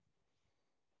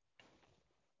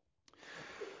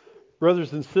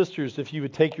Brothers and sisters, if you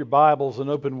would take your Bibles and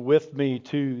open with me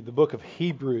to the book of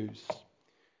Hebrews.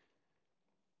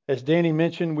 As Danny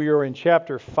mentioned, we are in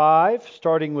chapter 5,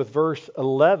 starting with verse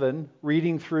 11,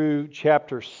 reading through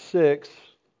chapter 6,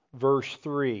 verse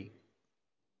 3.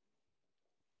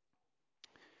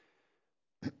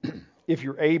 If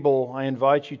you're able, I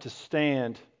invite you to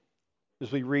stand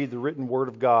as we read the written word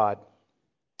of God.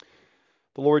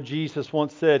 The Lord Jesus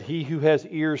once said, "He who has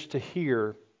ears to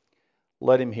hear,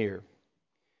 let him hear."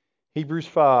 Hebrews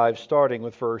 5, starting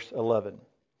with verse 11.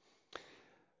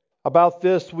 About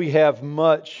this we have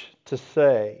much to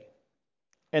say,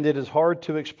 and it is hard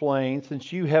to explain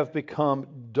since you have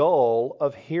become dull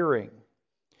of hearing.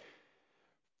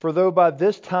 For though by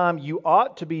this time you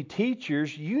ought to be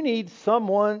teachers, you need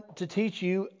someone to teach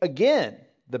you again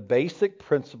the basic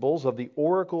principles of the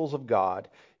oracles of God.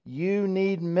 You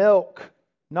need milk,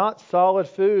 not solid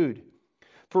food.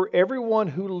 For everyone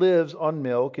who lives on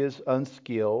milk is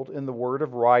unskilled in the word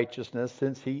of righteousness,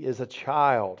 since he is a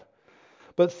child.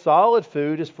 But solid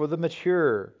food is for the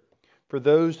mature, for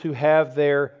those who have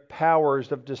their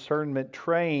powers of discernment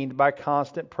trained by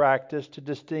constant practice to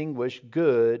distinguish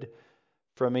good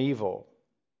from evil.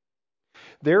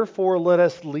 Therefore, let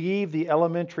us leave the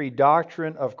elementary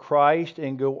doctrine of Christ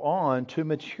and go on to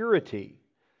maturity,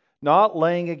 not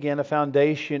laying again a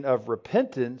foundation of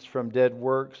repentance from dead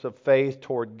works of faith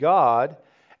toward God,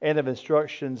 and of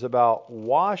instructions about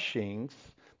washings,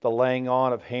 the laying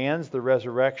on of hands, the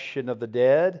resurrection of the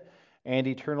dead, and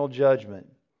eternal judgment.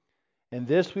 And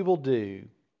this we will do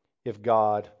if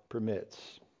God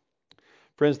permits.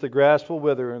 Friends, the grass will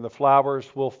wither and the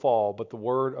flowers will fall, but the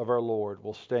word of our Lord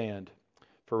will stand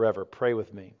forever. Pray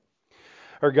with me.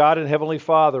 Our God and Heavenly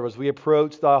Father, as we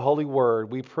approach Thy holy word,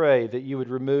 we pray that You would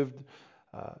remove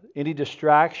any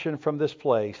distraction from this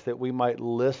place, that we might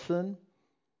listen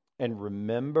and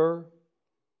remember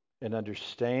and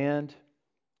understand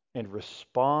and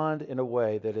respond in a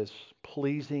way that is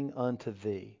pleasing unto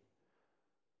Thee.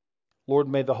 Lord,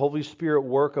 may the Holy Spirit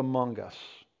work among us.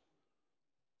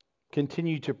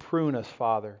 Continue to prune us,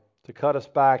 Father, to cut us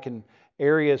back in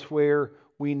areas where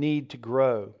we need to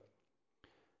grow,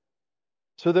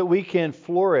 so that we can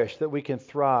flourish, that we can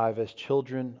thrive as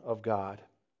children of God.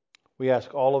 We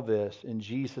ask all of this in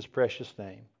Jesus' precious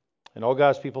name. And all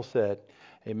God's people said,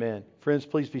 amen. Friends,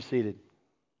 please be seated.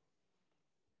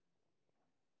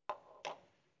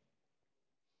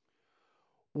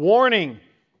 Warning.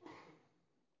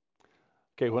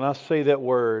 Okay, when I say that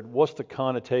word, what's the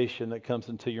connotation that comes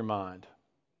into your mind?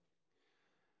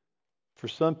 For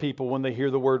some people, when they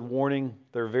hear the word warning,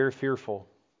 they're very fearful.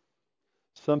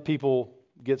 Some people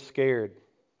get scared.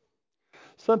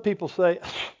 Some people say,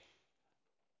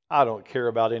 I don't care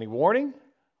about any warning.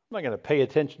 I'm not going to pay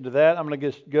attention to that. I'm going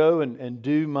to just go and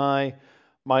do my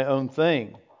own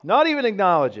thing. Not even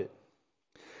acknowledge it.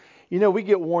 You know, we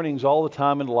get warnings all the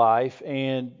time in life,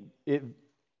 and it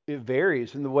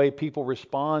varies in the way people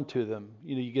respond to them.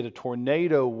 You know, you get a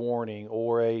tornado warning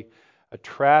or a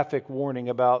traffic warning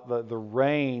about the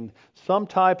rain, some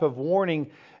type of warning.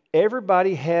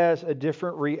 Everybody has a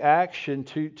different reaction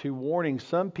to warnings.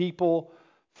 Some people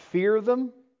fear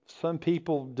them. Some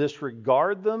people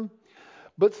disregard them.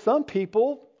 But some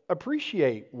people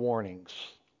appreciate warnings.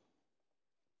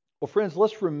 Well, friends,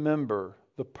 let's remember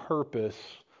the purpose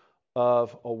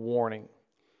of a warning.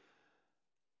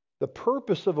 The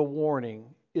purpose of a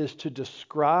warning is to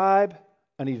describe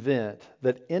an event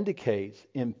that indicates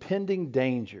impending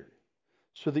danger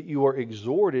so that you are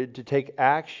exhorted to take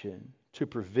action to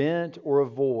prevent or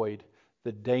avoid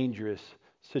the dangerous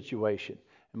situation.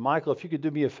 And Michael, if you could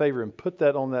do me a favor and put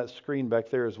that on that screen back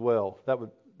there as well, that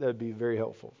would be very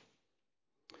helpful.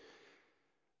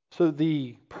 So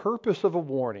the purpose of a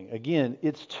warning, again,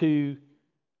 it's to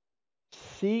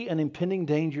see an impending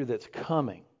danger that's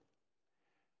coming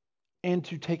and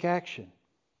to take action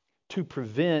to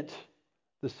prevent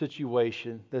the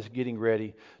situation that's getting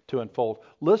ready to unfold.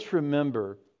 Let's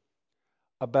remember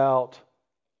about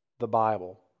the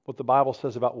Bible, what the Bible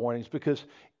says about warnings, because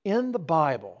in the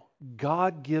Bible,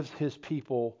 God gives His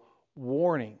people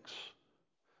warnings,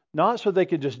 not so they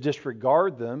could just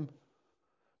disregard them,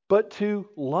 but to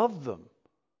love them,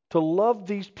 to love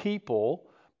these people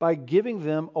by giving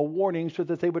them a warning so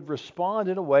that they would respond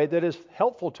in a way that is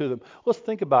helpful to them. Let's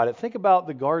think about it. Think about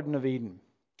the Garden of Eden.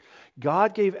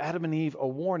 God gave Adam and Eve a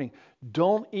warning.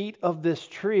 Don't eat of this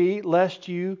tree lest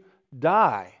you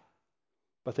die.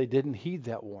 But they didn't heed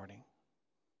that warning.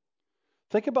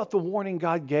 Think about the warning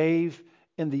God gave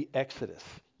in the Exodus.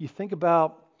 You think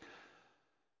about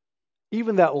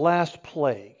even that last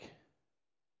plague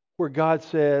where God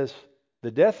says, the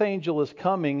death angel is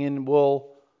coming and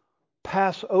will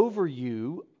pass over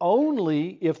you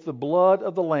only if the blood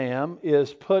of the lamb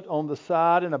is put on the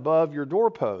side and above your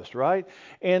doorpost, right?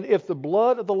 And if the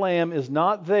blood of the lamb is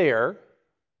not there,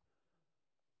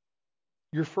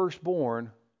 your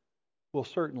firstborn will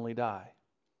certainly die.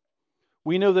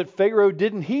 We know that Pharaoh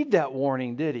didn't heed that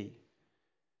warning, did he?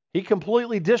 He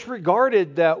completely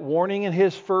disregarded that warning and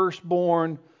his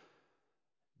firstborn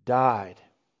died.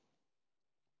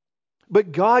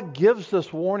 But God gives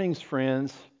us warnings,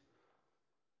 friends,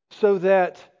 so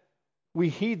that we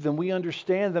heed them, we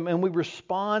understand them, and we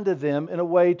respond to them in a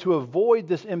way to avoid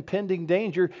this impending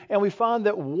danger. And we find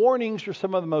that warnings are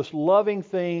some of the most loving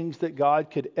things that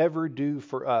God could ever do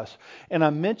for us. And I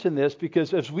mention this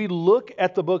because as we look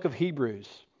at the book of Hebrews,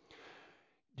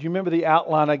 do you remember the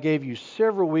outline I gave you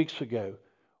several weeks ago?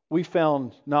 We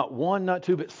found not one, not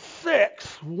two, but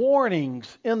 6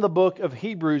 warnings in the book of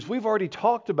Hebrews. We've already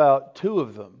talked about 2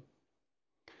 of them.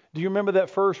 Do you remember that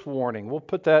first warning? We'll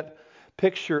put that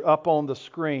picture up on the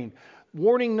screen.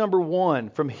 Warning number 1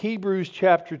 from Hebrews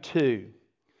chapter 2.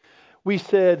 We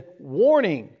said,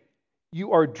 warning,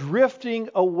 you are drifting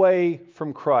away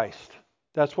from Christ.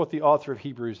 That's what the author of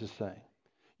Hebrews is saying.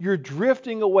 You're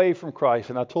drifting away from Christ.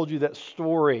 And I told you that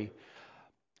story.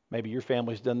 Maybe your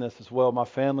family's done this as well. My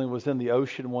family was in the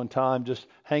ocean one time just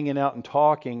hanging out and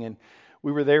talking, and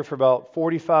we were there for about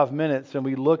 45 minutes, and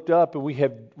we looked up and we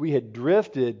had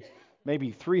drifted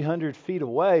maybe 300 feet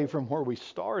away from where we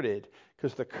started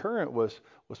because the current was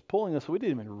pulling us. We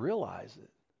didn't even realize it.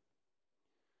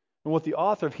 And what the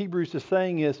author of Hebrews is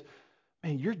saying is,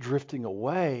 man, you're drifting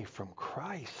away from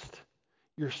Christ.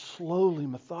 You're slowly,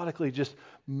 methodically just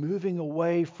moving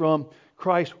away from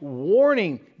Christ.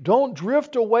 Warning, don't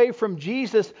drift away from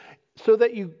Jesus so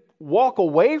that you walk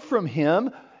away from Him.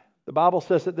 The Bible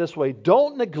says it this way,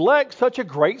 don't neglect such a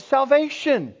great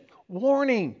salvation.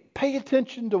 Warning, pay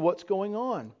attention to what's going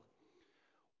on.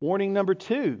 Warning number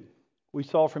 2, we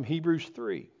saw from Hebrews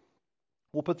 3.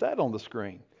 We'll put that on the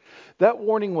screen. That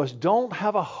warning was, don't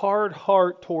have a hard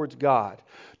heart towards God.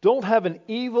 Don't have an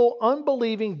evil,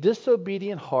 unbelieving,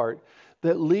 disobedient heart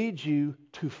that leads you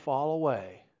to fall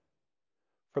away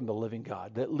from the living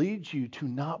God, that leads you to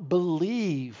not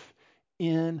believe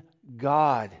in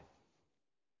God.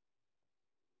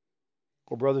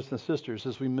 Well, brothers and sisters,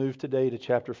 as we move today to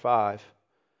chapter 5,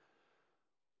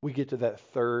 we get to that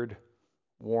 3rd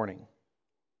warning.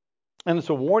 And it's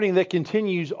a warning that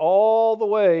continues all the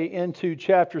way into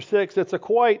chapter 6. It's a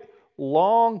quite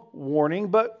long warning,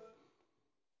 but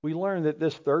we learn that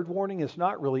this 3rd warning is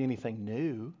not really anything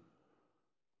new.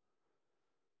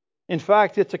 In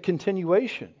fact, it's a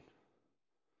continuation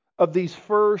of these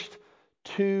first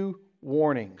 2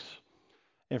 warnings.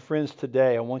 And friends,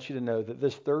 today I want you to know that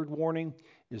this 3rd warning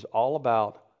is all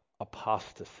about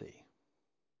apostasy.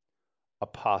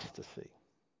 Apostasy.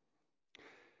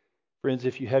 Friends,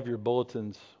 if you have your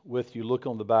bulletins with you, look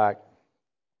on the back.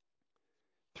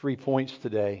 3 points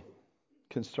today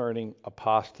concerning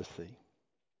apostasy.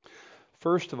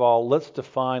 First of all, let's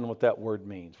define what that word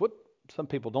means. Some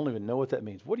people don't even know what that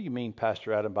means. What do you mean,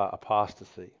 Pastor Adam, by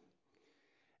apostasy?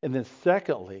 And then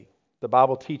secondly, the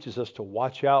Bible teaches us to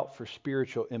watch out for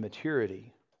spiritual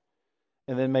immaturity.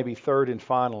 And then maybe third and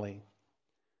finally,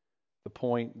 the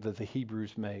point that the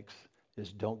Hebrews makes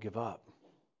is don't give up.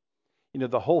 You know,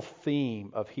 the whole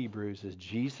theme of Hebrews is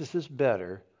Jesus is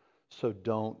better, so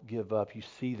don't give up. You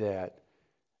see that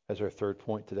as our 3rd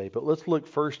point today. But let's look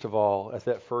first of all at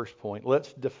that first point.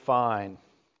 Let's define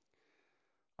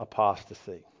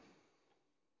apostasy.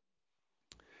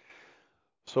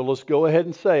 So let's go ahead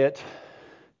and say it.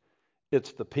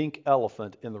 It's the pink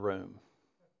elephant in the room.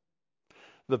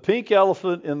 The pink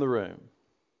elephant in the room.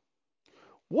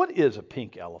 What is a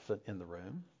pink elephant in the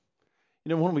room? You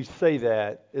know, when we say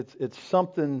that, it's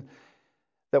something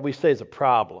that we say is a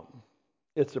problem.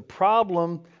 It's a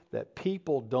problem that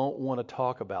people don't want to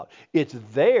talk about. It's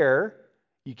there.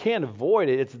 You can't avoid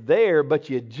it. It's there, but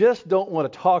you just don't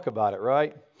want to talk about it,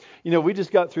 right? You know, we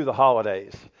just got through the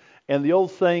holidays. And the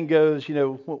old saying goes, you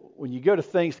know, when you go to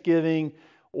Thanksgiving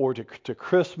or to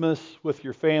Christmas with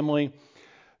your family,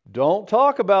 don't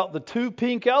talk about the 2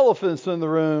 pink elephants in the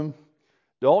room.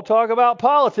 Don't talk about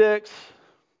politics.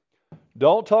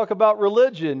 Don't talk about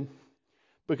religion,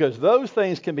 because those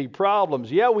things can be problems.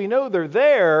 Yeah, we know they're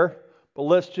there, but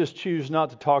let's just choose not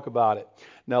to talk about it.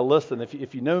 Now listen,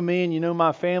 if you know me and you know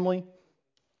my family,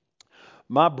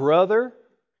 my brother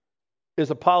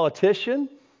is a politician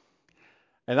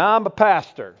and I'm a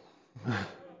pastor.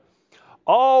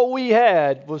 All we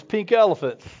had was pink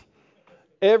elephants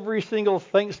every single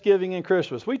Thanksgiving and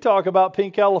Christmas. We talk about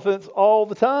pink elephants all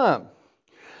the time.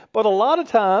 But a lot of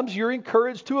times you're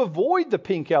encouraged to avoid the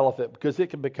pink elephant because it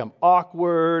can become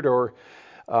awkward or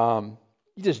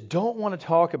you just don't want to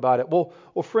talk about it. Well,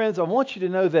 friends, I want you to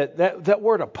know that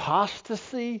word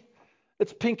apostasy,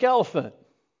 it's pink elephant.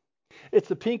 It's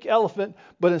the pink elephant,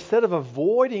 but instead of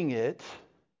avoiding it,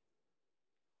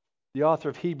 the author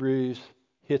of Hebrews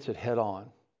hits it head on.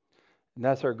 And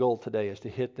that's our goal today, is to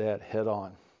hit that head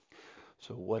on.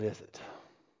 So what is it?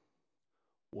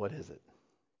 What is it?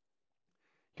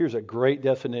 Here's a great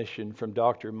definition from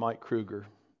Dr. Mike Kruger.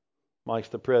 Mike's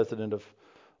the president of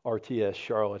RTS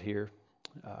Charlotte here.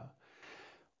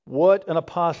 What an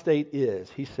apostate is,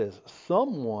 he says,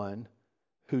 someone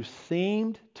who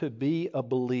seemed to be a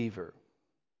believer,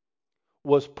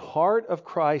 was part of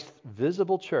Christ's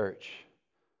visible church,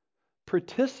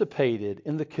 participated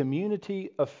in the community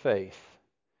of faith,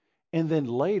 and then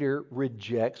later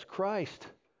rejects Christ,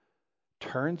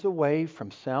 turns away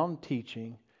from sound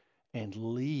teaching, and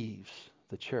leaves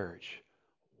the church.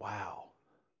 Wow.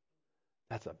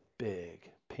 That's a big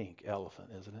pink elephant,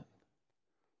 isn't it?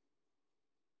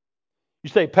 You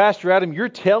say, Pastor Adam, you're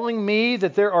telling me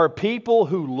that there are people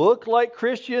who look like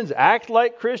Christians, act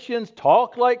like Christians,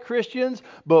 talk like Christians,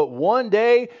 but one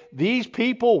day these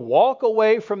people walk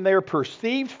away from their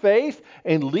perceived faith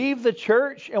and leave the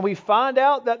church, and we find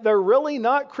out that they're really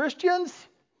not Christians?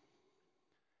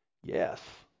 Yes,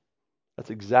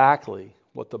 that's exactly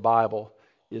what the Bible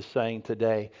is saying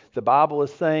today. The Bible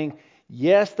is saying,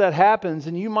 yes, that happens,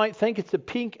 and you might think it's a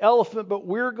pink elephant, but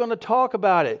we're going to talk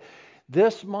about it.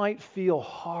 This might feel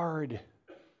hard.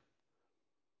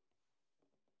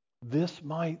 This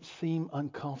might seem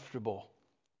uncomfortable.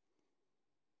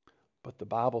 But the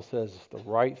Bible says it's the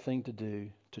right thing to do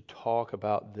to talk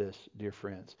about this, dear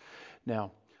friends.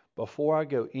 Now, before I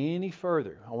go any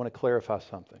further, I want to clarify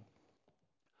something.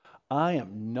 I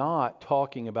am not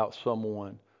talking about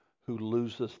someone who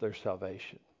loses their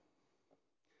salvation.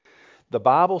 The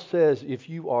Bible says if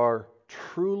you are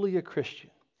truly a Christian,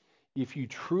 if you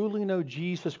truly know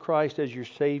Jesus Christ as your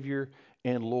Savior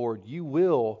and Lord, you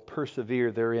will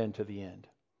persevere therein to the end.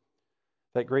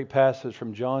 That great passage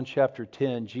from John chapter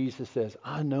 10, Jesus says,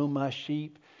 I know my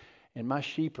sheep, and my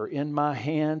sheep are in my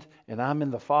hand, and I'm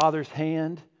in the Father's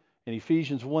hand. And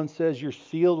Ephesians 1 says, you're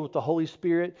sealed with the Holy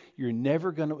Spirit. You're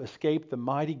never going to escape the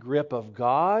mighty grip of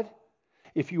God.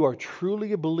 If you are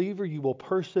truly a believer, you will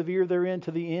persevere therein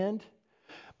to the end.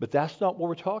 But that's not what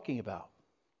we're talking about.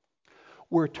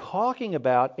 We're talking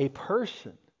about a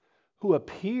person who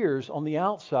appears on the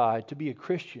outside to be a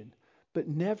Christian, but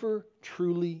never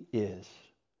truly is.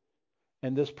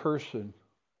 And this person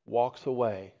walks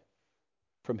away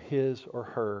from his or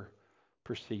her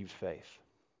perceived faith.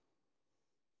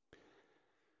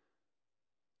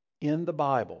 In the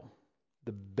Bible,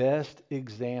 the best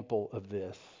example of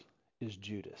this is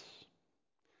Judas.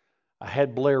 I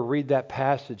had Blair read that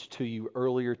passage to you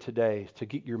earlier today to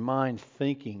get your mind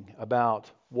thinking about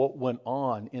what went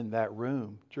on in that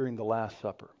room during the Last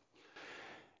Supper.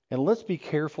 And let's be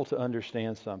careful to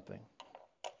understand something.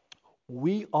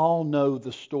 We all know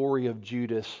the story of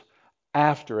Judas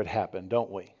after it happened, don't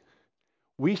we?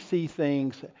 We see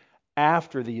things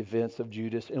after the events of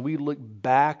Judas and we look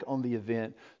back on the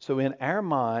event. So in our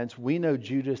minds, we know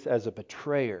Judas as a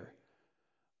betrayer,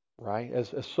 right?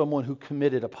 As someone who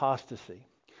committed apostasy.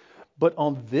 But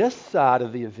on this side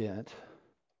of the event,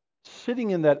 sitting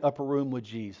in that upper room with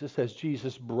Jesus, as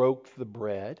Jesus broke the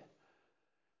bread,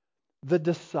 the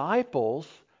disciples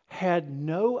had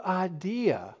no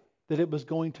idea that it was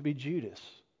going to be Judas.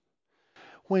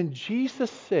 When Jesus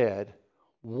said,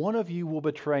 one of you will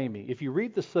betray me, if you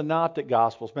read the synoptic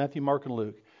Gospels, Matthew, Mark, and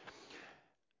Luke,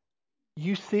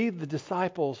 you see the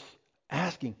disciples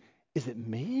asking, is it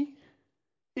me?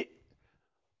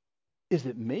 Is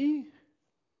it me?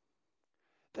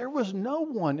 There was no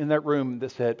one in that room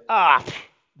that said,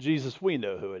 Jesus, we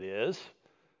know who it is.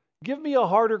 Give me a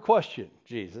harder question,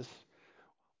 Jesus.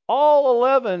 All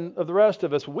 11 of the rest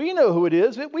of us, we know who it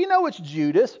is. We know it's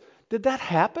Judas. Did that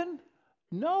happen?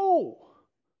 No.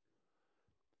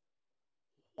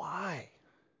 Why?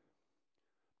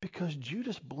 Because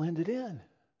Judas blended in.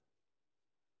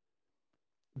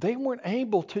 They weren't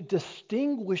able to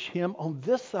distinguish him on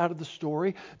this side of the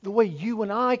story the way you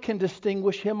and I can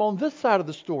distinguish him on this side of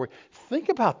the story. Think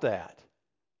about that.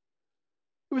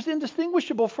 It was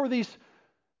indistinguishable for these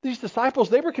disciples.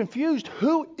 They were confused.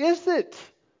 Who is it?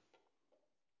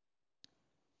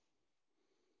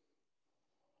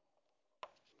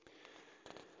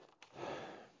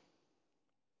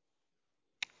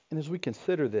 And as we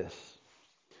consider this,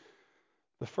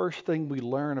 the first thing we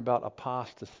learn about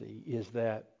apostasy is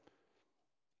that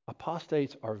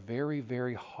apostates are very,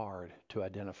 very hard to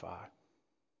identify.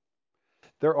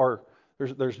 There are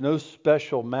there's no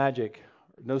special magic,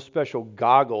 no special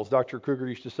goggles. Dr. Kruger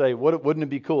used to say, wouldn't it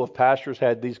be cool if pastors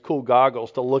had these cool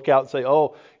goggles to look out and say,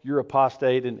 oh, you're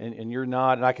apostate and you're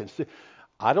not, and I can see.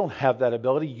 I don't have that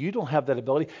ability. You don't have that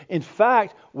ability. In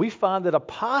fact, we find that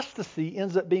apostasy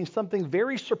ends up being something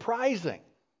very surprising,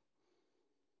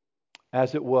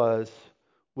 as it was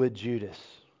with Judas.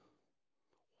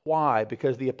 Why?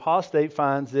 Because the apostate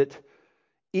finds it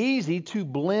easy to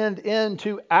blend in,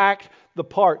 to act the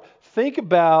part. Think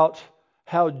about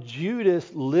how Judas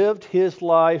lived his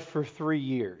life for 3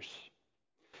 years.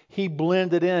 He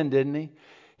blended in, didn't he?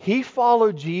 He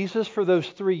followed Jesus for those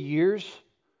 3 years.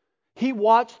 He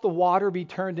watched the water be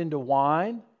turned into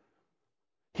wine.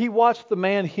 He watched the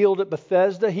man healed at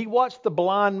Bethesda. He watched the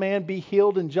blind man be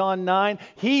healed in John 9.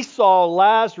 He saw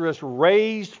Lazarus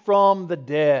raised from the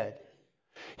dead.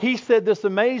 He said this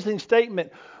amazing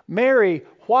statement, Mary,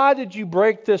 why did you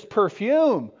break this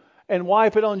perfume and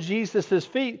wipe it on Jesus'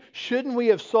 feet? Shouldn't we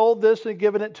have sold this and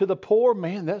given it to the poor?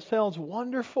 Man, that sounds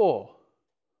wonderful.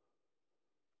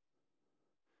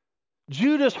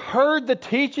 Judas heard the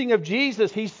teaching of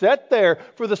Jesus. He sat there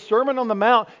for the Sermon on the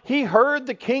Mount. He heard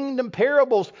the kingdom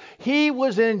parables. He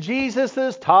was in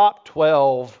Jesus' top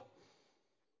 12.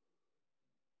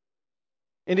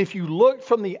 And if you looked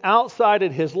from the outside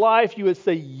at his life, you would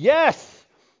say, yes,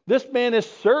 this man is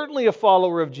certainly a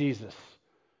follower of Jesus.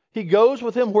 He goes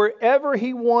with him wherever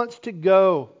he wants to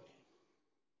go.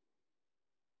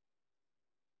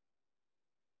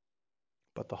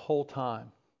 But the whole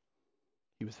time,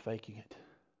 he was faking it.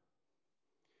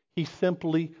 He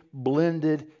simply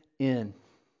blended in.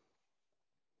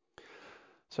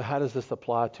 So how does this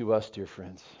apply to us, dear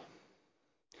friends?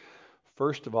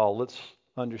 First of all, let's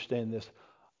understand this.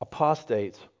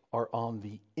 Apostates are on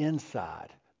the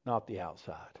inside, not the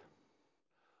outside.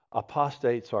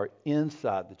 Apostates are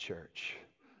inside the church,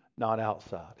 not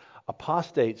outside.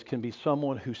 Apostates can be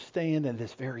someone who stand in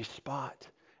this very spot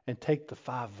and take the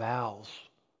 5 vows.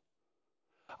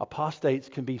 Apostates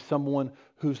can be someone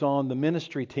who's on the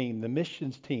ministry team, the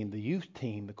missions team, the youth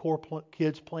team, the core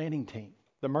kids planning team,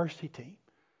 the mercy team.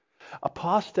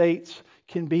 Apostates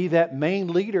can be that main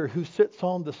leader who sits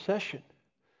on the session.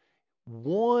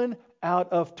 1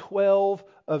 out of 12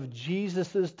 of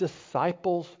Jesus'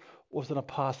 disciples was an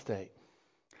apostate.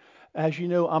 As you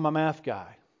know, I'm a math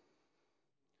guy.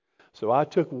 So I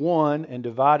took 1 and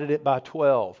divided it by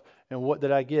 12. And what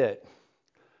did I get?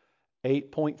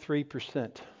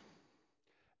 8.3%.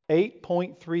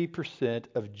 8.3%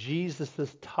 of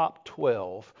Jesus' top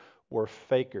 12 were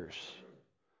fakers,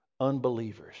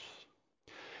 unbelievers.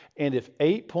 And if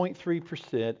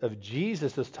 8.3% of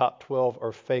Jesus' top 12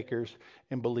 are fakers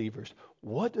and believers,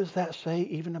 what does that say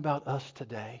even about us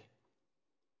today?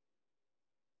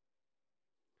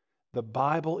 The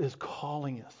Bible is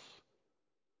calling us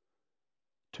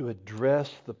to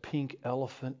address the pink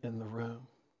elephant in the room.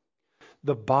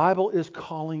 The Bible is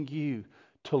calling you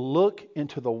to look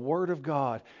into the Word of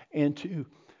God and to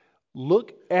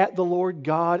look at the Lord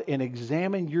God and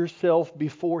examine yourself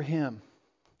before Him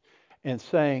and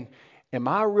saying, am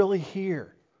I really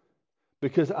here?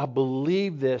 Because I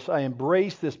believe this, I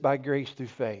embrace this by grace through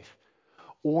faith.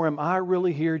 Or am I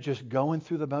really here just going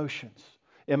through the motions?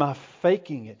 Am I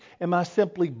faking it? Am I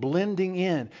simply blending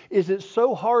in? Is it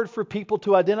so hard for people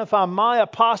to identify my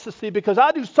apostasy because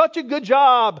I do such a good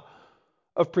job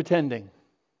of pretending?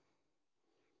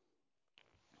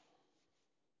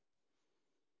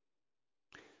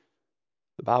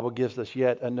 The Bible gives us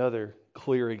yet another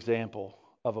clear example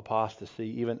of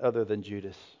apostasy, even other than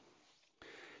Judas.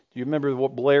 Do you remember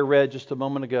what Blair read just a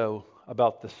moment ago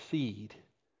about the seed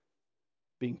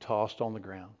being tossed on the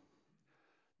ground?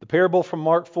 The parable from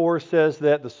Mark 4 says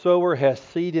that the sower has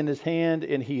seed in his hand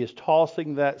and he is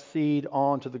tossing that seed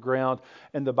onto the ground.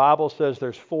 And the Bible says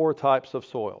there's 4 types of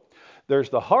soil. There's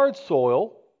the hard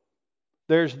soil,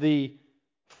 there's the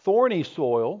thorny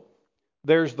soil,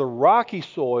 there's the rocky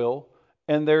soil,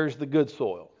 and there's the good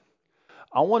soil.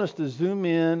 I want us to zoom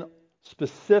in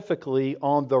specifically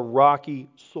on the rocky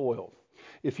soil.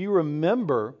 If you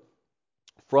remember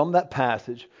from that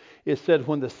passage, it said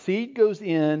when the seed goes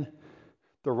in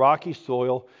the rocky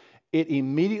soil, it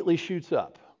immediately shoots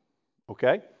up.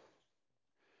 Okay?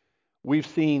 We've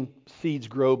seen seeds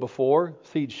grow before,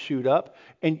 seeds shoot up,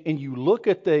 and you look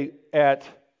at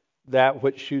that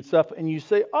which shoots up and you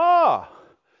say,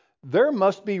 there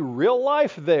must be real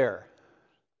life there.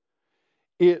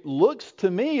 It looks to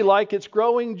me like it's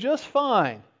growing just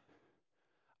fine.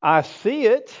 I see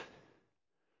it.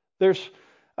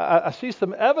 I see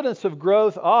some evidence of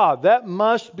growth. That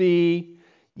must be,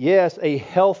 yes, a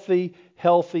healthy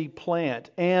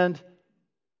plant. And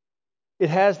it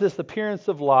has this appearance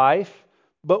of life,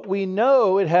 but we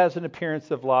know it has an appearance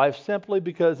of life simply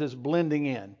because it's blending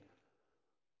in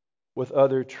with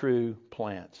other true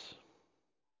plants.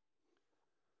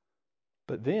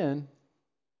 But then,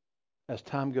 as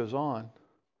time goes on,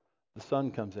 the sun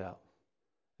comes out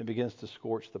and begins to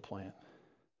scorch the plant.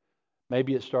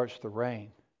 Maybe it starts to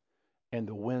rain and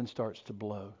the wind starts to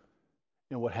blow.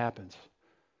 And what happens?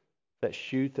 That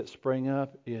shoot that sprang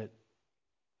up, it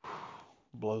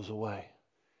blows away.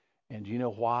 And do you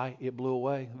know why it blew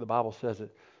away? The Bible says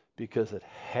it because it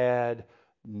had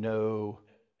no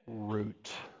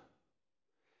root.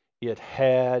 It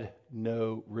had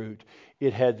no root.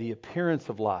 It had the appearance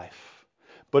of life,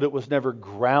 but it was never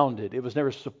grounded. It was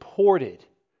never supported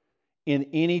in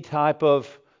any type of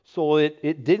soil.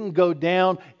 It didn't go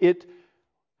down. It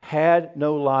had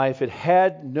no life. It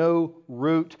had no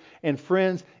root. And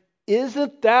friends,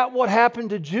 isn't that what happened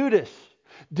to Judas?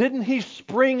 Didn't he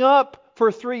spring up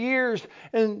for 3 years?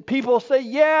 And people say,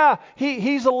 yeah,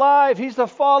 he's alive. He's a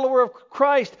follower of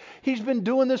Christ. He's been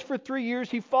doing this for 3 years.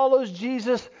 He follows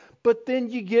Jesus. But then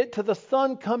you get to the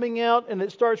sun coming out and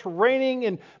it starts raining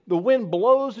and the wind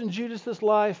blows in Judas's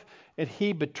life and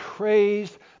he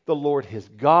betrays the Lord his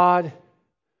God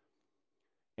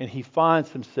and he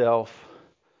finds himself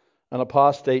an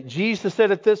apostate. Jesus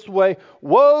said it this way,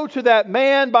 woe to that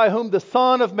man by whom the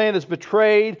Son of Man is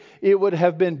betrayed. It would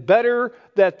have been better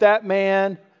that that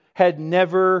man had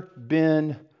never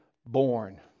been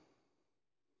born.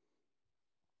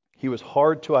 He was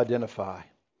hard to identify.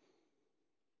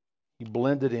 He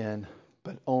blended in,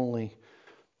 but only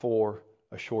for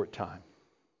a short time.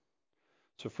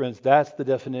 So friends, that's the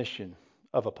definition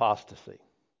of apostasy.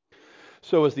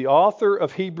 So as the author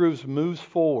of Hebrews moves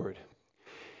forward,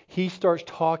 he starts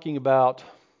talking about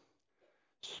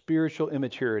spiritual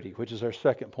immaturity, which is our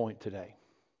second point today.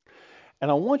 And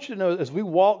I want you to know, as we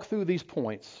walk through these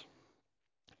points,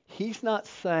 he's not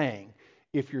saying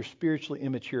if you're spiritually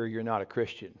immature, you're not a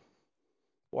Christian.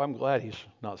 Well, I'm glad he's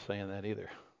not saying that either.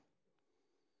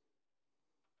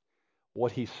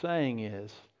 What he's saying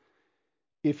is,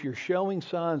 if you're showing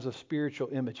signs of spiritual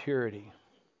immaturity,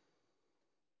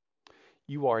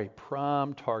 you are a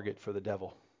prime target for the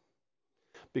devil.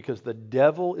 Because the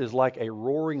devil is like a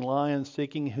roaring lion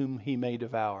seeking whom he may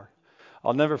devour.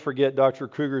 I'll never forget Dr.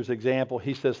 Kruger's example.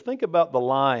 He says, think about the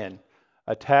lion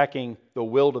attacking the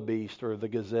wildebeest or the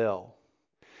gazelle.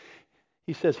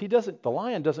 He says the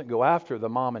lion doesn't go after the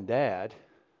mom and dad.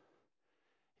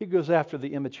 He goes after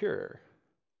the immature,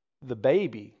 the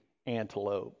baby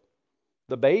antelope,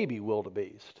 the baby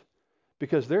wildebeest,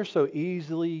 because they're so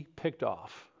easily picked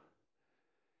off.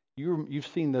 You've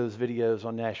seen those videos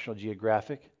on National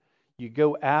Geographic. You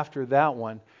go after that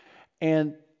one.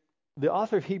 And the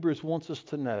author of Hebrews wants us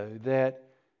to know that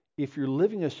if you're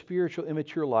living a spiritual,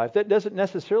 immature life, that doesn't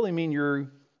necessarily mean you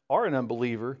are an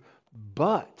unbeliever,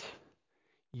 but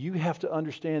you have to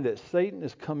understand that Satan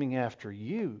is coming after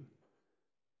you.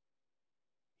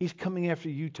 He's coming after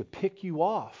you to pick you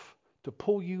off, to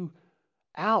pull you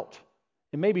out,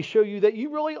 and maybe show you that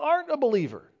you really aren't a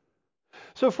believer.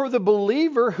 So for the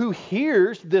believer who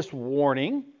hears this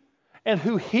warning and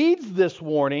who heeds this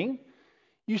warning,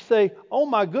 you say, oh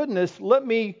my goodness, let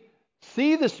me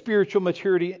see the spiritual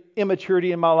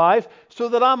immaturity in my life so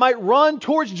that I might run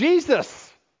towards Jesus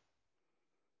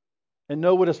and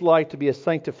know what it's like to be a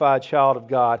sanctified child of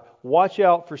God. Watch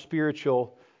out for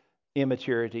spiritual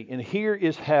immaturity. And here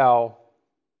is how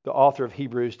the author of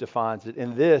Hebrews defines it.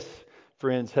 And this,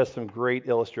 friends, has some great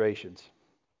illustrations.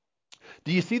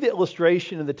 Do you see the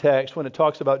illustration in the text when it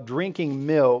talks about drinking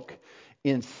milk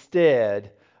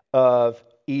instead of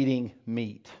eating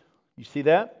meat? You see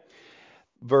that?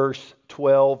 Verse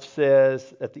 12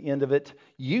 says at the end of it,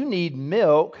 you need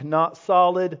milk, not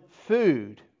solid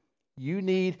food. You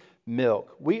need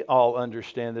milk. We all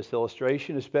understand this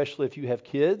illustration, especially if you have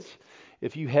kids.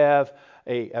 If you have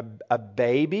a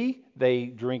baby, they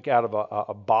drink out of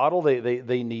a bottle.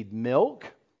 They need milk.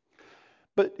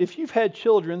 But if you've had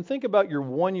children, think about your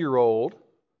 1-year-old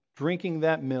drinking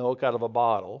that milk out of a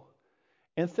bottle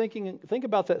and think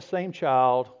about that same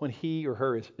child when he or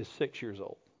her is 6 years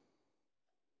old.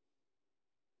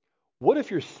 What if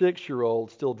your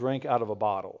 6-year-old still drank out of a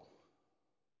bottle?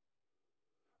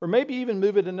 Or maybe even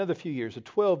move it another few years, a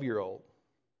 12-year-old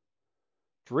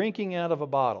drinking out of a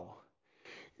bottle.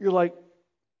 You're like,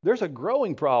 there's a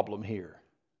growing problem here.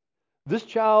 This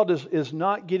child is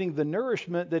not getting the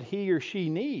nourishment that he or she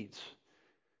needs.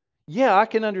 Yeah, I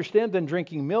can understand them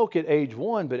drinking milk at age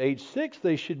 1, but age 6,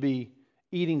 they should be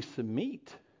eating some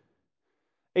meat.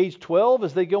 Age 12,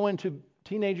 as they go into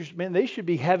teenagers, man, they should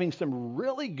be having some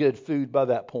really good food by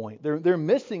that point. They're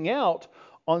missing out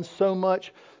on so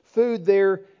much food.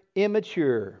 They're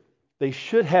immature. They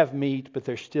should have meat, but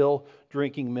they're still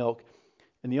drinking milk.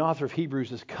 And the author of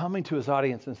Hebrews is coming to his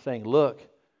audience and saying, look,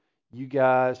 you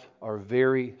guys are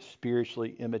very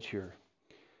spiritually immature.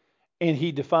 And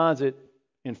he defines it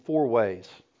in 4 ways.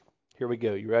 Here we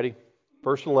go. You ready?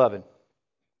 Verse 11.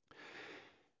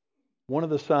 One of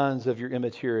the signs of your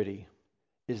immaturity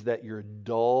is that you're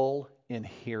dull in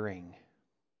hearing.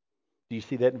 Do you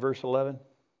see that in verse 11?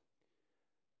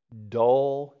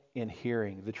 Dull in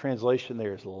hearing. The translation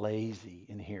there is lazy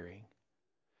in hearing.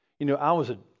 You know, I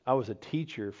was a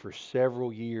teacher for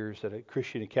several years at a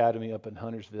Christian academy up in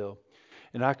Huntersville.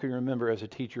 And I can remember as a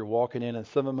teacher walking in and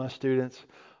some of my students,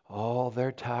 oh,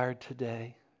 they're tired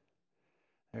today.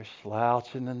 They're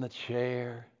slouching in the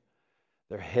chair.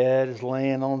 Their head is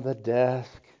laying on the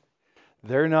desk.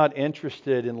 They're not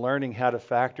interested in learning how to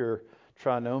factor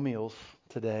trinomials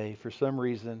today for some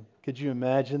reason. Could you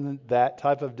imagine that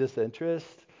type of disinterest?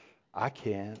 I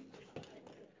can't.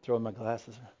 Throwing my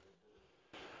glasses.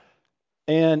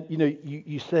 And you know,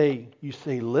 you say,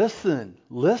 listen.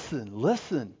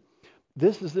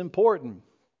 This is important.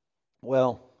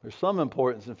 Well, there's some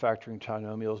importance in factoring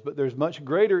trinomials, but there's much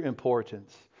greater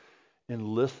importance in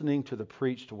listening to the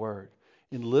preached word,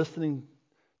 in listening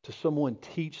to someone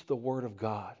teach the word of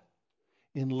God,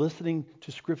 in listening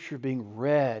to Scripture being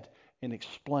read and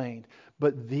explained.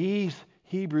 But these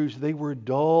Hebrews, they were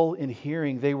dull in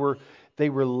hearing. They were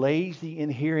lazy in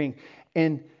hearing.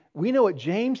 And we know what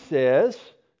James says,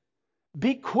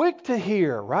 be quick to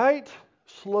hear, right?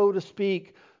 Slow to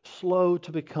speak, slow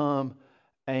to become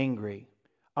angry.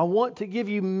 I want to give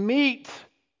you meat,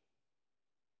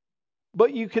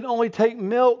 but you can only take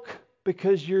milk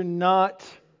because you're not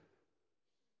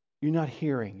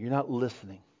hearing, you're not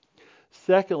listening.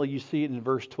 Secondly, you see it in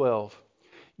verse 12.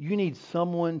 You need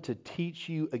someone to teach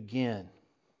you again.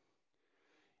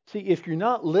 See, if you're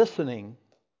not listening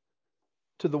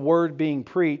to the word being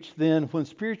preached, then when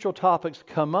spiritual topics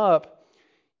come up,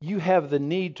 you have the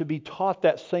need to be taught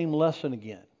that same lesson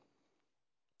again.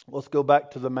 Let's go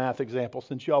back to the math example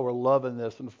since y'all were loving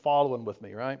this and following with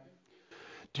me, right?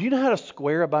 Do you know how to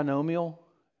square a binomial?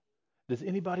 Does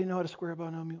anybody know how to square a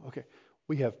binomial? Okay,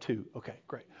 we have 2. Okay,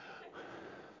 great.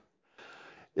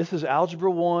 This is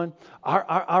Algebra 1.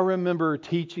 I remember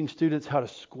teaching students how to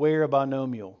square a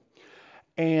binomial.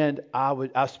 And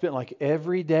I spent like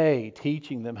every day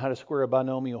teaching them how to square a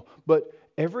binomial. But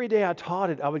every day I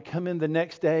taught it, I would come in the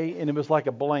next day and it was like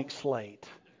a blank slate.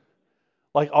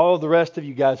 Like all the rest of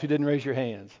you guys who didn't raise your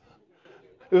hands.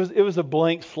 It was a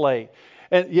blank slate.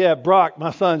 And yeah, Brock,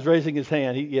 my son's raising his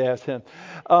hand. It's him.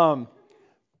 So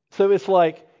it's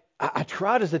like, I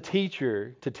tried as a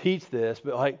teacher to teach this,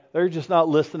 but like they're just not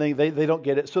listening. They don't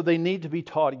get it. So they need to be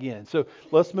taught again. So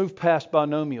let's move past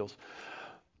binomials.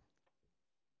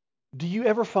 Do you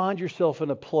ever find yourself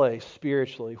in a place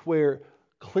spiritually where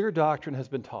clear doctrine has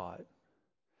been taught?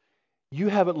 You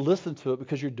haven't listened to it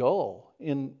because you're dull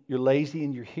and you're lazy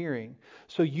in your hearing.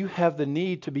 So you have the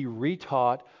need to be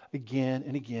retaught again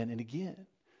and again and again.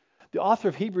 The author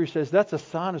of Hebrews says that's a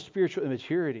sign of spiritual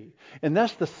immaturity. And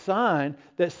that's the sign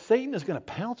that Satan is going to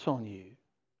pounce on you.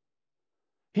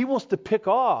 He wants to pick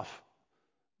off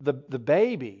the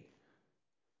baby,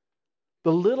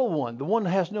 the little one, the one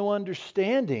that has no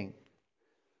understanding.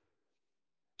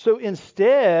 So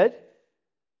instead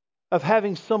of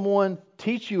having someone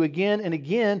teach you again and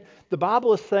again, the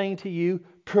Bible is saying to you,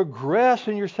 progress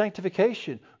in your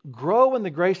sanctification. Grow in the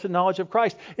grace and knowledge of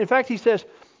Christ. In fact, he says,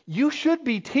 you should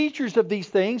be teachers of these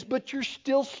things, but you're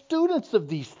still students of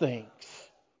these things.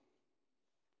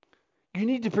 You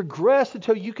need to progress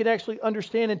until you can actually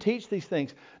understand and teach these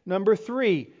things. Number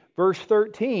 3, verse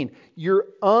 13, you're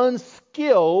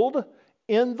unskilled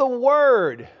in the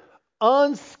Word.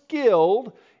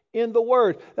 Unskilled in the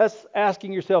Word. That's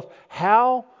asking yourself,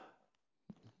 how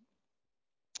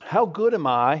good am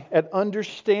I at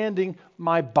understanding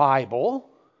my Bible?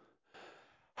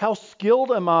 How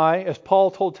skilled am I, as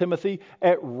Paul told Timothy,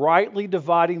 at rightly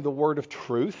dividing the word of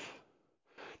truth?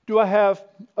 Do I have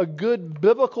a good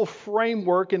biblical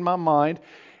framework in my mind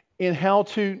in how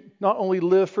to not only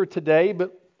live for today,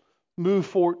 but move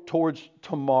forward towards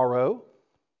tomorrow?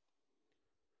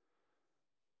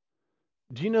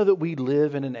 Do you know that we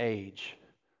live in an age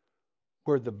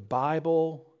where the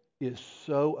Bible is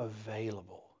so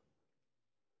available?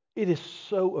 It is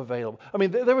so available. I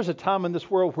mean, there was a time in this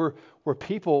world where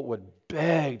people would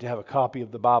beg to have a copy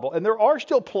of the Bible. And there are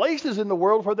still places in the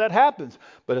world where that happens.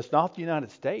 But it's not the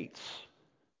United States.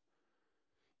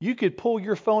 You could pull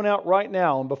your phone out right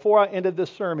now, and before I ended this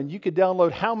sermon, you could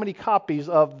download how many copies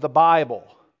of the Bible.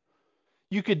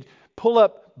 You could pull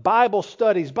up Bible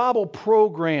studies, Bible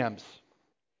programs.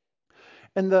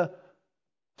 And the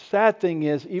sad thing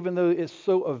is, even though it's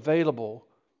so available,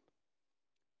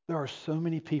 there are so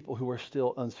many people who are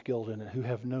still unskilled in it, who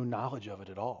have no knowledge of it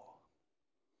at all.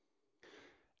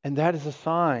 And that is a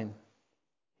sign,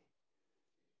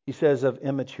 he says, of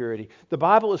immaturity. The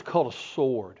Bible is called a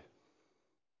sword.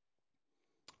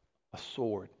 A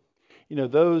sword. You know,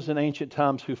 those in ancient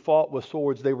times who fought with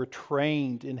swords, they were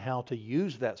trained in how to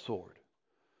use that sword.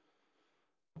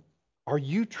 Are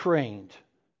you trained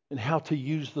in how to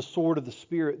use the sword of the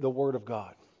Spirit, the Word of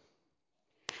God?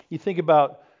 You think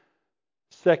about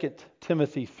 2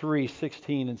 Timothy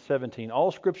 3:16 and 17.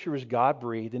 All Scripture is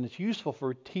God-breathed, and it's useful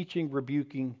for teaching,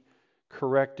 rebuking,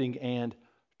 correcting, and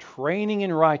training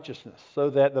in righteousness, so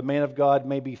that the man of God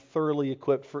may be thoroughly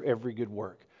equipped for every good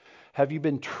work. Have you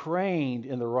been trained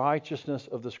in the righteousness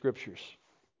of the Scriptures?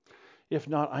 If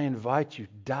not, I invite you,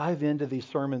 dive into these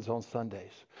sermons on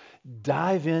Sundays.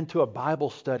 Dive into a Bible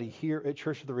study here at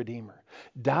Church of the Redeemer.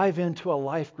 Dive into a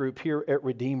life group here at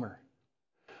Redeemer.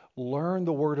 Learn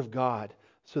the Word of God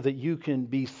so that you can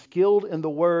be skilled in the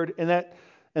Word.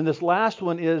 And this last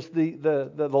one is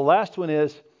the last one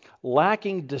is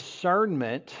lacking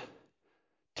discernment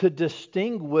to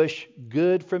distinguish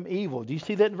good from evil. Do you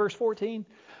see that in verse 14?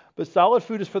 But solid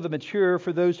food is for the mature,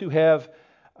 for those who have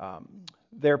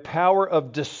their power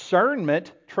of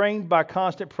discernment trained by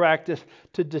constant practice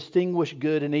to distinguish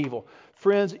good and evil.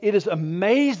 Friends, it is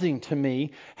amazing to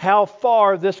me how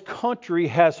far this country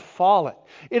has fallen.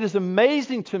 It is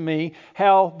amazing to me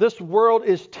how this world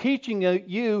is teaching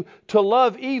you to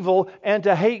love evil and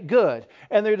to hate good.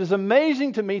 And it is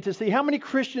amazing to me to see how many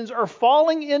Christians are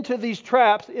falling into these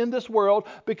traps in this world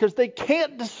because they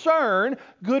can't discern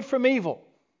good from evil.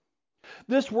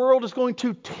 This world is going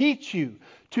to teach you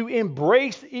to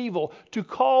embrace evil, to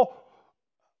call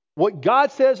what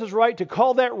God says is right, to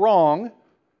call that wrong,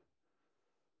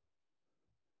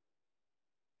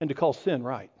 and to call sin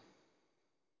right.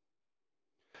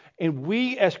 And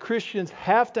we as Christians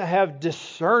have to have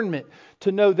discernment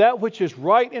to know that which is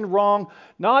right and wrong,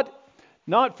 not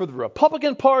for the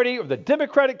Republican Party or the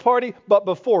Democratic Party, but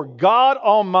before God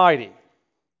Almighty.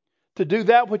 To do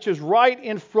that which is right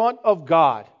in front of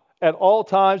God at all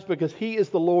times, because He is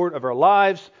the Lord of our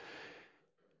lives,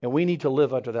 and we need to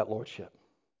live under that lordship.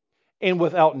 And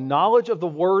without knowledge of the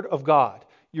Word of God,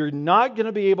 you're not going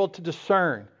to be able to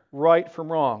discern right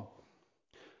from wrong.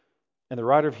 And the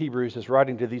writer of Hebrews is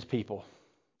writing to these people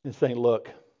and saying, look,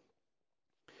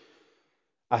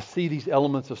 I see these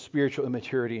elements of spiritual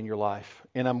immaturity in your life,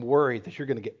 and I'm worried that you're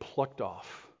going to get plucked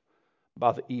off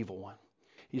by the evil one.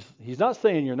 He's not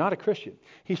saying you're not a Christian.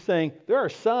 He's saying there are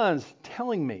signs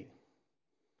telling me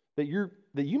that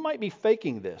you might be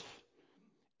faking this.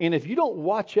 And if you don't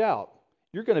watch out,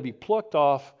 you're going to be plucked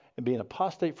off and be an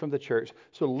apostate from the church.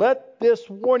 So let this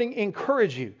warning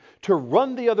encourage you to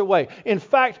run the other way. In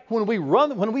fact, when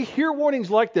we hear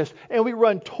warnings like this and we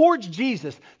run towards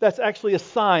Jesus, that's actually a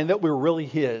sign that we're really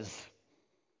His.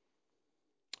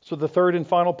 So the third and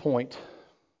final point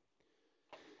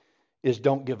is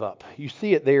don't give up. You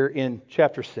see it there in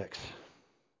chapter 6.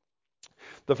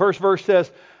 The first verse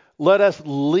says, let us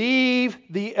leave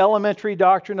the elementary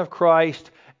doctrine of Christ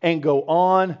and go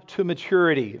on to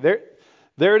maturity.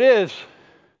 There it is.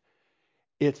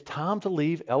 It's time to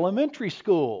leave elementary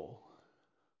school.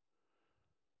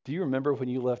 Do you remember when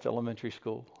you left elementary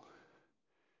school?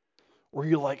 Were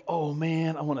you like, oh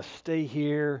man, I want to stay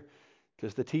here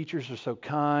because the teachers are so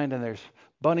kind and there's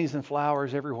bunnies and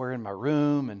flowers everywhere in my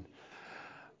room, and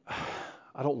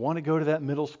I don't want to go to that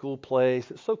middle school place.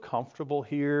 It's so comfortable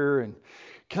here. And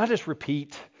can I just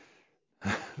repeat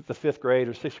the 5th grade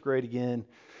or 6th grade again?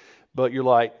 But you're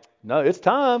like, no, it's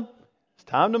time. It's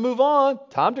time to move on.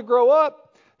 Time to grow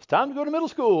up. It's time to go to middle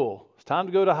school. It's time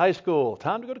to go to high school.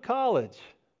 Time to go to college.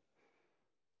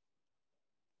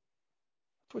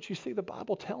 That's what you see the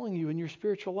Bible telling you in your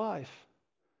spiritual life.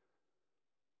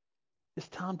 It's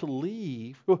time to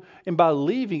leave. And by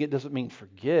leaving, it doesn't mean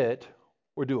forget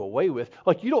or do away with.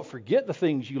 Like, you don't forget the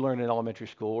things you learned in elementary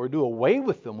school or do away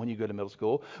with them when you go to middle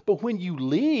school. But when you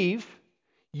leave,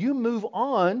 you move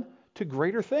on to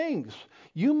greater things.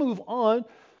 You move on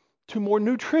to more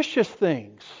nutritious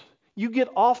things. You get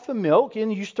off the milk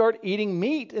and you start eating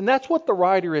meat. And that's what the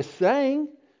writer is saying.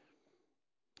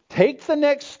 Take the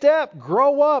next step.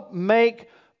 Grow up. Make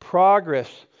progress.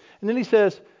 And then he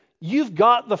says, you've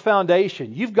got the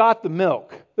foundation. You've got the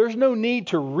milk. There's no need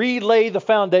to relay the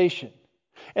foundation.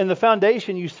 And the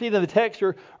foundation, you see it in the text,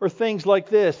 are things like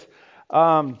this.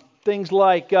 Things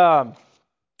like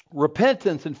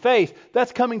repentance and faith.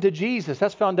 That's coming to Jesus.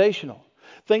 That's foundational.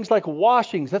 Things like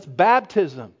washings. That's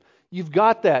baptism. You've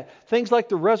got that. Things like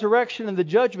the resurrection and the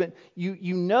judgment.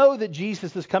 You know that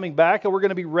Jesus is coming back and we're going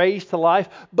to be raised to life.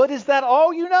 But is that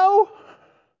all you know?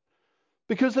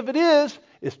 Because if it is,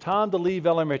 it's time to leave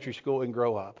elementary school and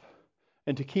grow up.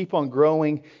 And to keep on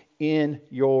growing in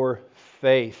your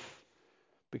faith.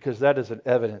 Because that is an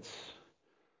evidence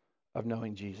of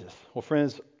knowing Jesus. Well,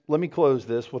 friends, let me close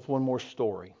this with one more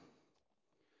story.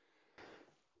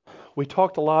 We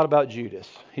talked a lot about Judas.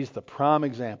 He's the prime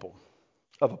example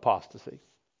of apostasy.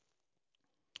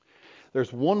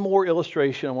 There's one more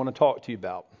illustration I want to talk to you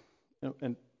about.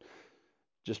 And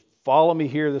just follow me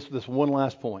here, this one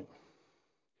last point.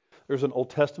 There's an Old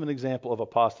Testament example of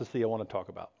apostasy I want to talk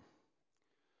about.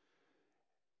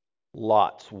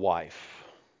 Lot's wife.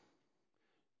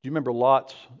 Do you remember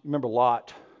Lot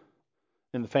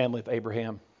in the family of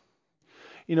Abraham?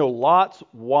 You know, Lot's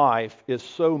wife is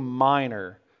so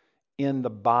minor in the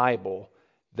Bible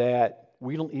that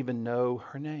we don't even know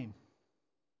her name.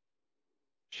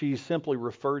 She's simply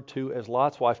referred to as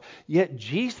Lot's wife. Yet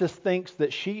Jesus thinks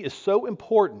that she is so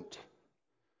important.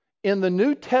 In the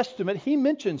New Testament, he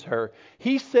mentions her.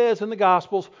 He says in the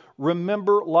Gospels,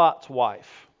 remember Lot's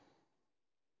wife.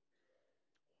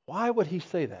 Why would he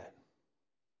say that?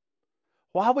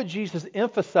 Why would Jesus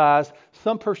emphasize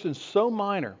some person so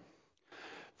minor?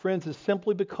 Friends, it's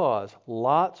simply because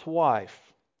Lot's wife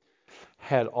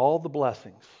had all the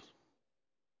blessings.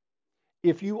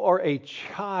 If you are a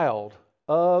child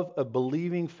of a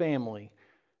believing family,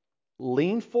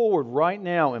 lean forward right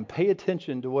now and pay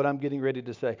attention to what I'm getting ready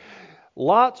to say.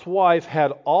 Lot's wife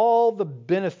had all the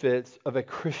benefits of a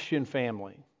Christian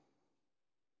family.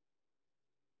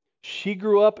 She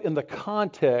grew up in the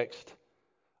context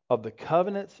of the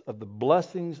covenants, of the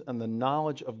blessings, and the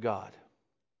knowledge of God.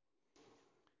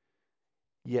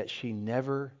 Yet she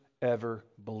never, ever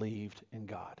believed in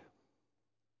God.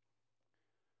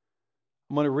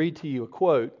 I'm going to read to you a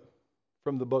quote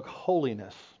from the book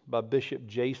Holiness by Bishop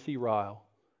J.C. Ryle.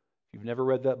 If you've never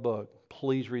read that book,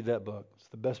 please read that book. It's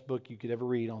the best book you could ever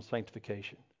read on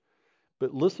sanctification.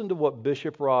 But listen to what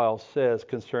Bishop Ryle says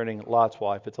concerning Lot's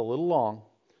wife. It's a little long,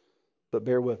 but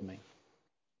bear with me.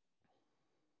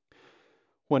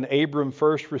 When Abram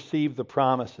first received the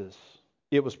promises,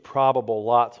 it was probable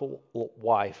Lot's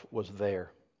wife was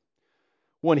there.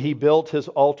 When he built his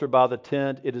altar by the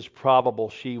tent, it is probable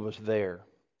she was there.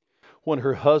 When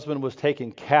her husband was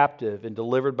taken captive and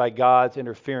delivered by God's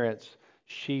interference,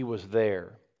 she was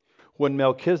there. When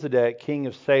Melchizedek, king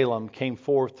of Salem, came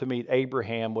forth to meet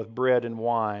Abraham with bread and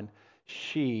wine,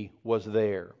 she was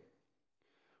there.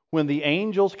 When the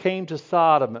angels came to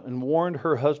Sodom and warned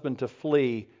her husband to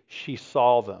flee, she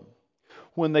saw them.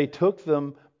 When they took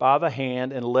them by the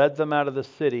hand and led them out of the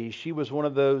city, she was one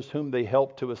of those whom they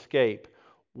helped to escape.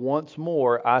 Once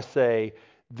more, I say,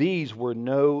 these were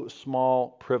no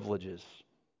small privileges.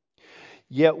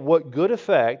 Yet what good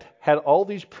effect had all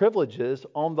these privileges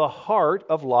on the heart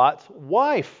of Lot's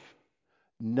wife?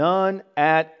 None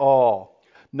at all.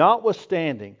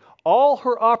 Notwithstanding all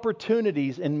her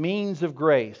opportunities and means of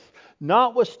grace,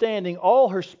 notwithstanding all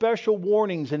her special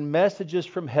warnings and messages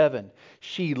from heaven,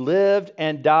 she lived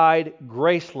and died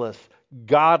graceless,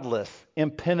 godless,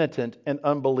 impenitent, and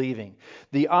unbelieving.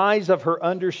 The eyes of her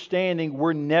understanding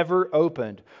were never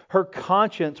opened. Her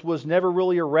conscience was never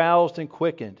really aroused and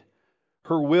quickened.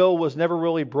 Her will was never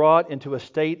really brought into a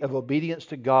state of obedience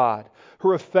to God.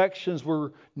 Her affections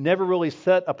were never really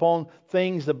set upon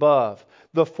things above.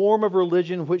 The form of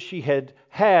religion which she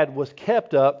had was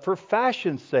kept up for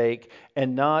fashion's sake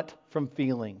and not from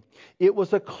feeling. It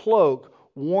was a cloak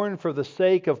worn for the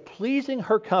sake of pleasing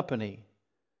her company,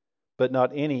 but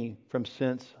not any from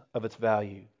sense of its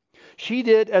value. She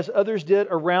did as others did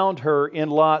around her in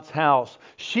Lot's house.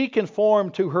 She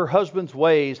conformed to her husband's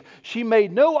ways. She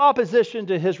made no opposition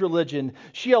to his religion.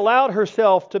 She allowed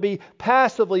herself to be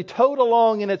passively towed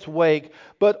along in its wake.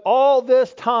 But all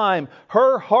this time,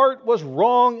 her heart was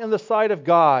wrong in the sight of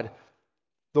God.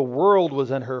 The world was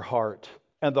in her heart,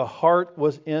 and the heart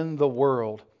was in the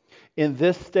world. In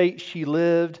this state she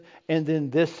lived, and in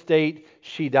this state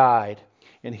she died.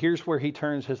 And here's where he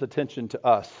turns his attention to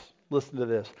us. Listen to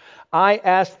this. I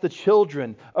ask the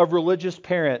children of religious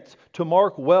parents to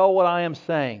mark well what I am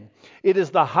saying. It is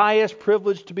the highest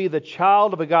privilege to be the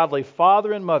child of a godly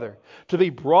father and mother, to be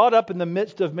brought up in the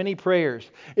midst of many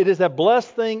prayers. It is a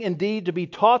blessed thing indeed to be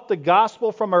taught the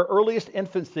gospel from our earliest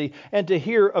infancy and to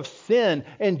hear of sin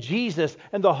and Jesus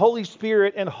and the Holy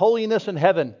Spirit and holiness in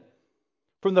heaven.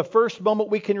 From the first moment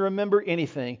we can remember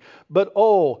anything. But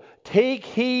oh, take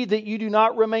heed that you do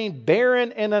not remain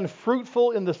barren and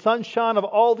unfruitful in the sunshine of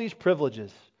all these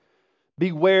privileges.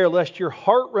 Beware lest your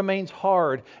heart remains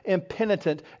hard,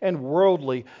 impenitent, and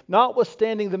worldly,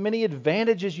 notwithstanding the many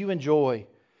advantages you enjoy.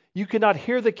 You cannot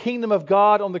hear the kingdom of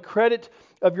God on the credit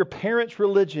of your parents'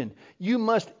 religion. You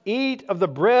must eat of the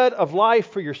bread of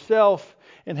life for yourself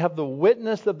and have the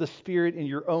witness of the Spirit in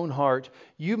your own heart.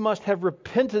 You must have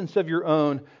repentance of your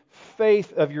own,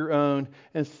 faith of your own,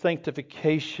 and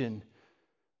sanctification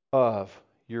of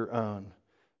your own.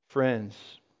 Friends,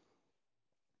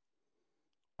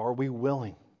 are we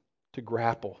willing to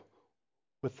grapple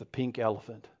with the pink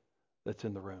elephant that's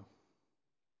in the room?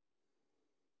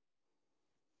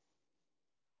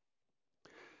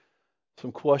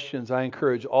 Some questions I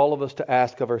encourage all of us to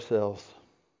ask of ourselves.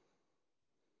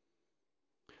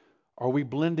 Are we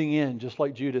blending in just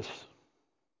like Judas?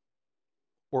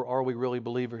 Or are we really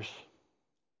believers?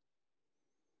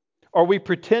 Are we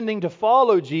pretending to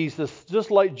follow Jesus just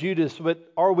like Judas,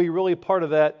 but are we really part of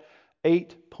that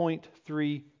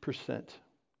 8.3%?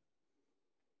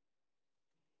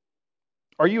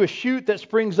 Are you a shoot that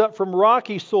springs up from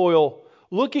rocky soil,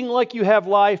 looking like you have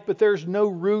life, but there's no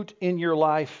root in your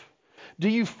life? Do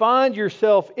you find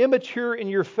yourself immature in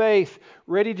your faith,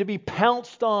 ready to be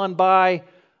pounced on by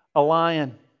a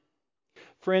lion?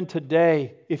 Friend,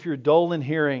 today, if you're dull in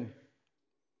hearing,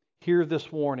 hear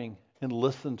this warning and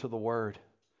listen to the word.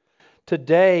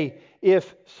 Today,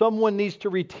 if someone needs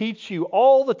to reteach you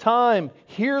all the time,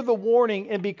 hear the warning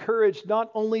and be encouraged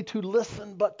not only to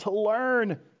listen, but to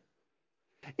learn.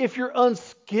 If you're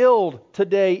unskilled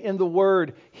today in the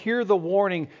word, hear the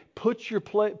warning. Put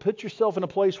yourself in a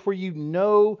place where you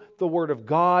know the word of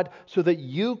God so that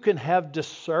you can have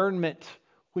discernment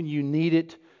when you need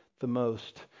it the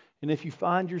most. And if you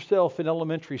find yourself in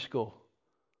elementary school,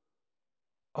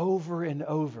 over and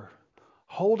over,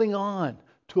 holding on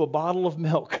to a bottle of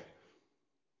milk,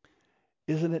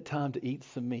 isn't it time to eat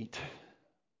some meat?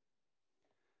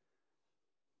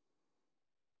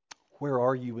 Where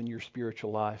are you in your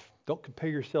spiritual life? Don't compare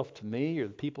yourself to me or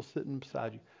the people sitting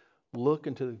beside you. Look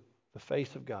into the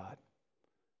face of God.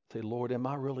 Say, Lord, am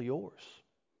I really yours?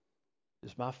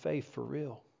 Is my faith for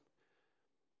real?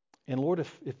 And Lord,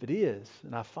 if it is,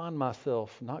 and I find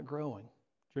myself not growing,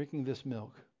 drinking this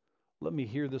milk, let me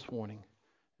hear this warning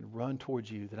and run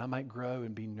towards you that I might grow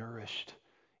and be nourished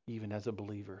even as a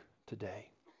believer today.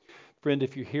 Friend,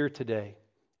 if you're here today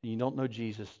and you don't know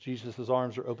Jesus, Jesus'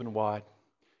 arms are open wide.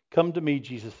 Come to me,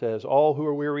 Jesus says, all who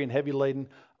are weary and heavy laden,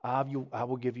 I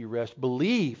will give you rest.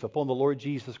 Believe upon the Lord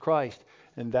Jesus Christ,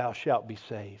 and thou shalt be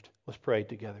saved. Let's pray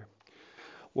together.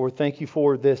 Lord, thank you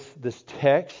for this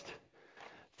text.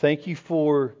 Thank you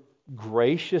for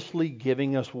graciously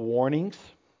giving us warnings.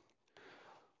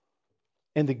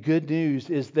 And the good news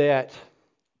is that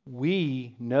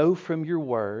we know from your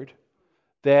word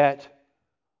that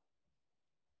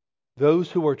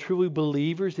those who are truly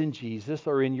believers in Jesus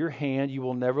are in your hand. You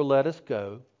will never let us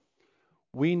go.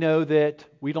 We know that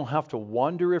we don't have to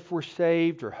wonder if we're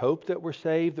saved or hope that we're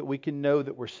saved, that we can know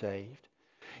that we're saved.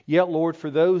 Yet, Lord,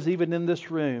 for those even in this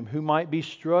room who might be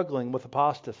struggling with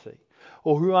apostasy,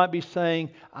 or who might be saying,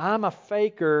 I'm a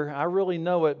faker, I really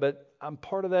know it, but I'm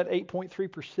part of that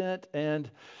 8.3%,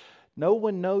 and no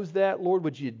one knows that. Lord,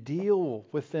 would you deal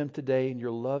with them today in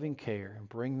your loving care and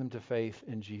bring them to faith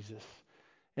in Jesus?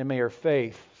 And may our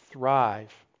faith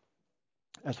thrive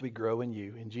as we grow in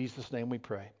you. In Jesus' name we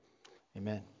pray.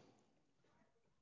 Amen.